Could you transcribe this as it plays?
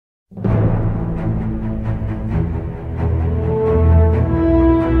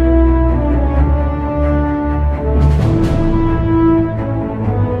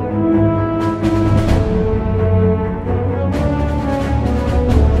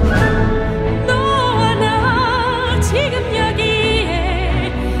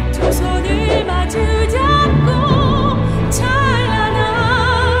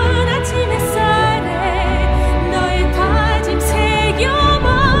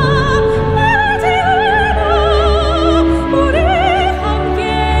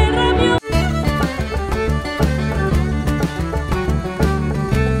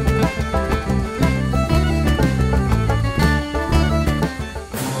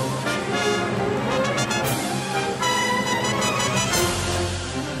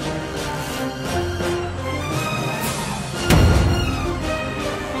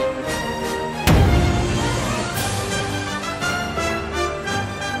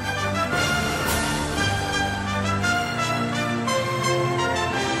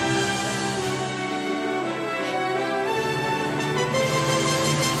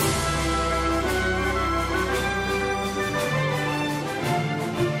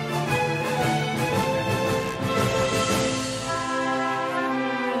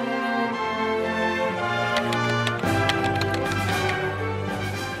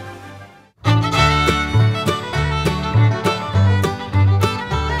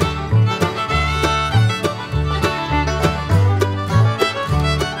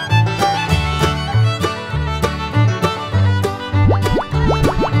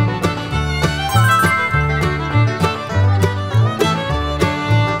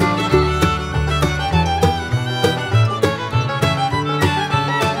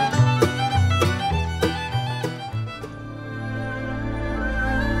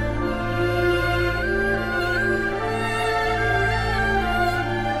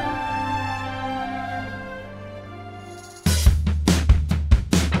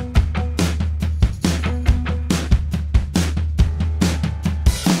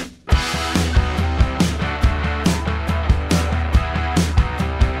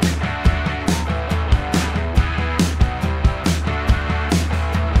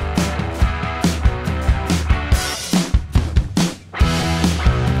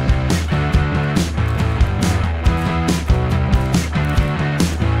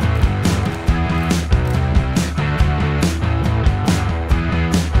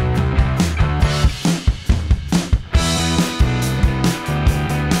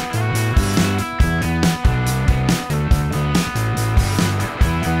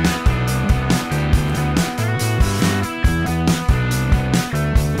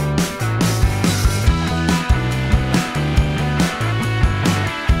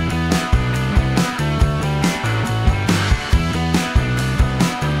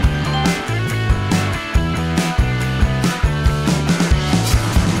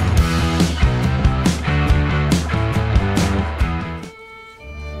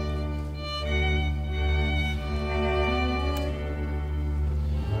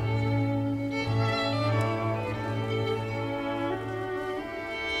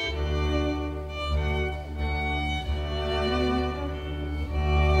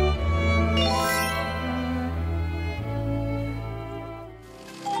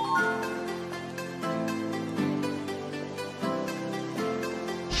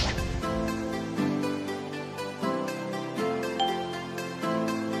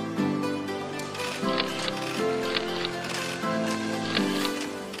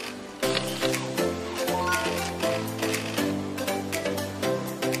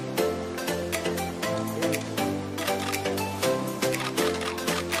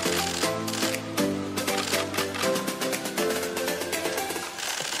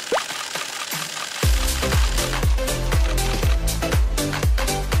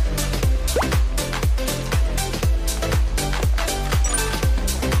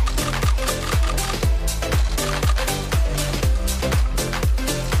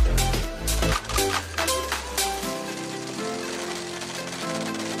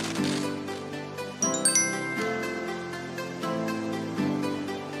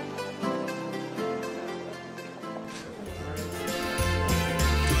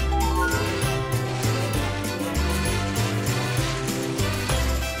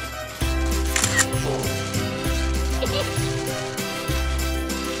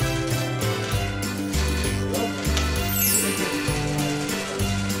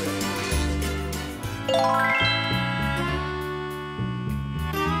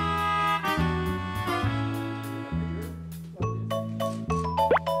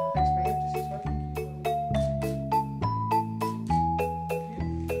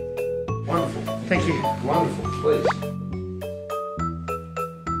Wonderful. Thank you. Wonderful. Please.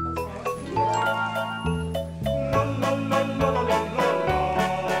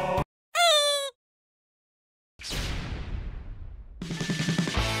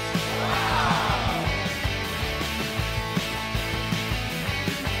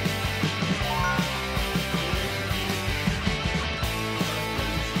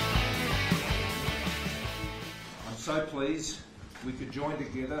 I'm so pleased we could join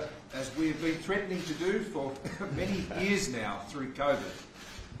together as we have been threatening to do for many years now through COVID,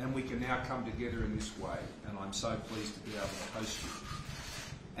 and we can now come together in this way, and I'm so pleased to be able to host you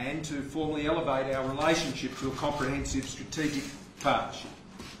and to formally elevate our relationship to a comprehensive strategic partnership.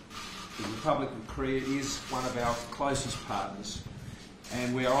 The Republic of Korea is one of our closest partners,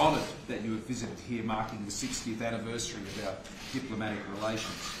 and we are honoured that you have visited here marking the 60th anniversary of our diplomatic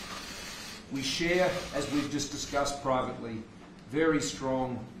relations. We share, as we've just discussed privately, very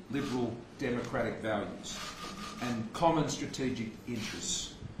strong liberal democratic values and common strategic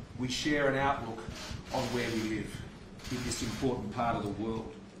interests. We share an outlook on where we live in this important part of the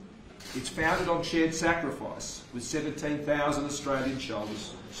world. It's founded on shared sacrifice, with 17,000 Australian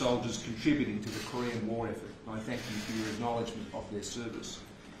soldiers contributing to the Korean War effort. And I thank you for your acknowledgement of their service.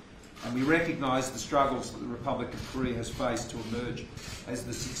 And we recognise the struggles that the Republic of Korea has faced to emerge as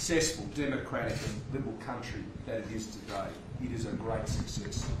the successful, democratic and liberal country that it is today. It is a great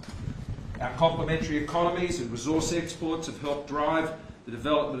success. Our complementary economies and resource exports have helped drive the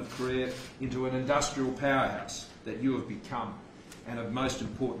development of Korea into an industrial powerhouse that you have become, and a most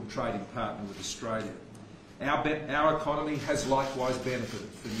important trading partner with Australia. Our economy has likewise benefited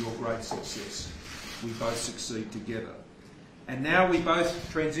from your great success. We both succeed together. And now we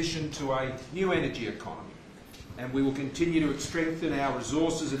both transition to a new energy economy, and we will continue to strengthen our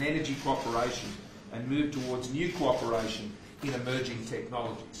resources and energy cooperation and move towards new cooperation in emerging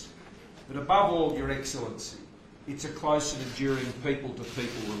technologies. But above all, Your Excellency, it's a close and enduring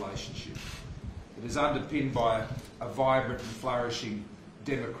people-to-people relationship. It is underpinned by a vibrant and flourishing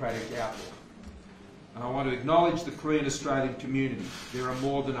democratic outlook. And I want to acknowledge the Korean Australian community. There are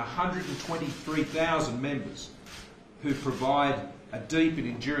more than 123,000 members who provide a deep and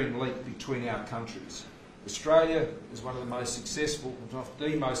enduring link between our countries. Australia is one of the most successful, if not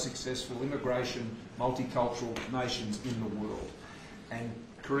the most successful, immigration, multicultural nations in the world. And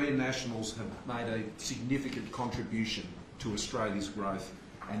Korean nationals have made a significant contribution to Australia's growth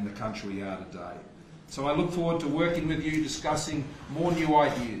and the country we are today. So I look forward to working with you, discussing more new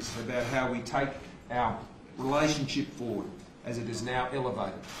ideas about how we take our relationship forward as it is now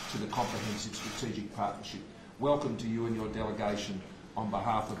elevated to the comprehensive strategic partnership. Welcome to you and your delegation on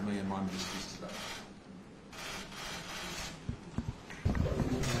behalf of me and my ministers today.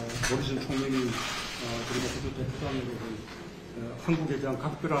 모리슨 총리님 그리고 호주 대표단으로 한국에 대한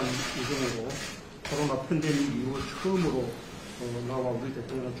각별한 의정으로 코로나 팬데믹 이후 처음으로 나와 우리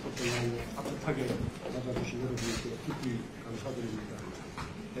대통령을 초청하고 따뜻하게 맞아주신 여러분께 깊이 감사드립니다.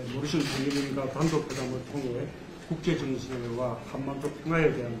 모리슨 총리님과 단독 회담을 통해 국제 정세와 한반도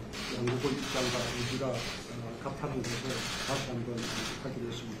평화에 대한 양국의 입장과 의지가 같다는 것을 다시 한번 하기로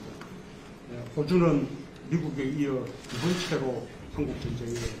했습니다. 호주는 미국에 이어 두 번째로 한국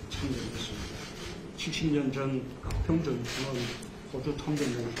전쟁에 참전했습니다. 70년 전 가평전투는 호주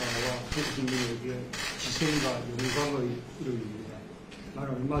탐전용사와 한국 국민에게 희생과 영광의 이름입니다. 나는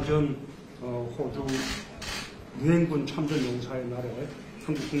얼마 전 호주 유엔군 참전용사의 날에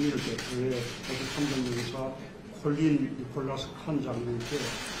한국 국민을 대표해 호주 참전용사 콜린 니콜라스 칸 장군께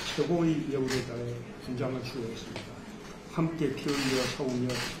최고의 예우를 다해 훈장을 수여했습니다. 함께 피 흘려 싸우며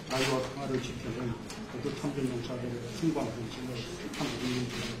자유와 평화를 지키는 호주 참전용사들의 숭고한 헌신을 한국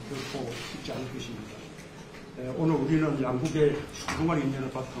국민들은 결코 잊지 않을 것입니다. 오늘 우리는 양국의 소중한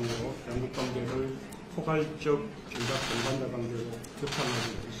인연을 바탕으로 양국 관계를 포괄적 전략 동반자 관계로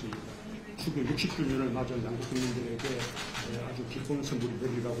격상하고 있습니다. 추기 60주년을 맞은 양국 국민들에게 아주 기쁜 선물이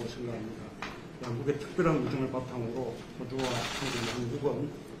되리라고 생각합니다. 양국의 특별한 우정을 바탕으로 호주와 한국,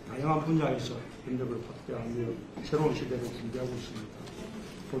 양국은 다양한 분야에서 협력을 확대하며 새로운 시대를 준비하고 있습니다.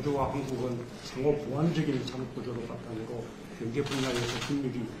 호주와 한국은 상호 보완적인 산업 구조를 바탕으로 경제 분야에서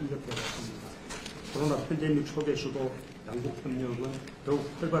긴밀히 협력해 왔습니다. 코로나 팬데믹 속에서도 양국 협력은 더욱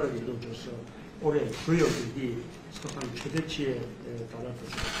활발하게 이루어져서 올해 교역이 사상 최대치에 달할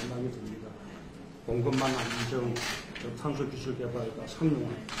것으로 전망이 됩니다. 공급망 안정, 탄소 기술 개발과 상용화,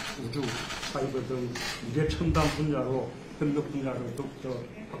 우주, 사이버 등 미래 첨단 분야로 협력 분야를 더욱더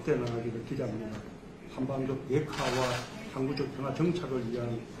확대 나가기를 기대합니다. 한반도 비핵화와 항구적 평화 정착을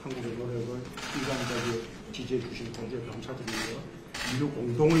위한 한국의 노력을 일관되게 지지해 주신 고지에 감사드리며 인류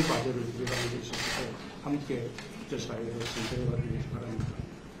공동의 과제를 이뤄가는 데 있어서 함께 국제사회로 선택해 가기를 바랍니다.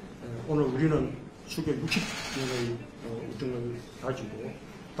 오늘 우리는 수교 60년의 우정을 가지고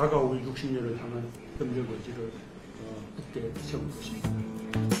다가올 60년을 향한 협력 의지를 굳게 세울 것입니다.